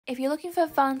If you're looking for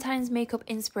Valentine's makeup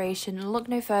inspiration, look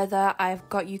no further. I've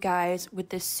got you guys with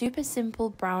this super simple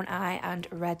brown eye and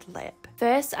red lip.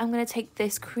 First, I'm going to take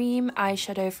this cream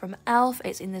eyeshadow from e.l.f.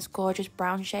 It's in this gorgeous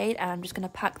brown shade, and I'm just going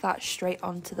to pack that straight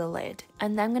onto the lid.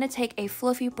 And then I'm going to take a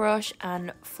fluffy brush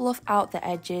and fluff out the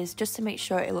edges just to make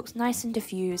sure it looks nice and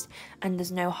diffused and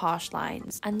there's no harsh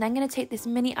lines. And then I'm going to take this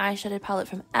mini eyeshadow palette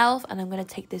from e.l.f. and I'm going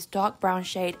to take this dark brown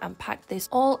shade and pack this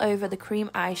all over the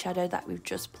cream eyeshadow that we've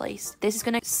just placed. This is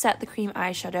going to set the cream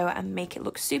eyeshadow and make it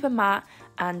look super matte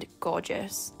and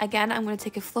gorgeous. Again, I'm going to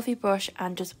take a fluffy brush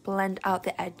and just blend out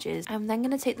the edges. I'm then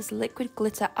going to take this liquid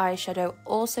glitter eyeshadow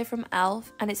also from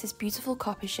e.l.f. and it's this beautiful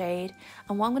copper shade,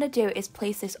 and what I'm going to do is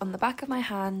place this on the back of my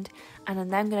hand, and I'm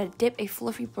then going to dip a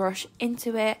fluffy brush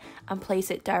into it and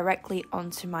place it directly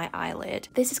onto my eyelid.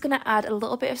 This is going to add a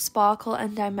little bit of sparkle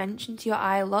and dimension to your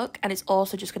eye look, and it's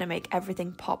also just going to make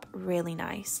everything pop really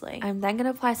nicely. I'm then going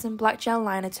to apply some black gel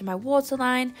liner to my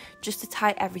waterline just to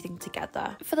tie everything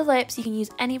together. For the lips, you can use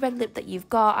any red lip that you've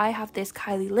got. I have this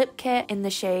Kylie lip kit in the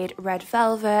shade Red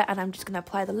Velvet, and I'm just going to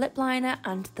apply the lip liner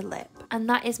and the lip. And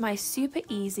that is my super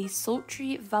easy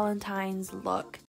sultry Valentine's look.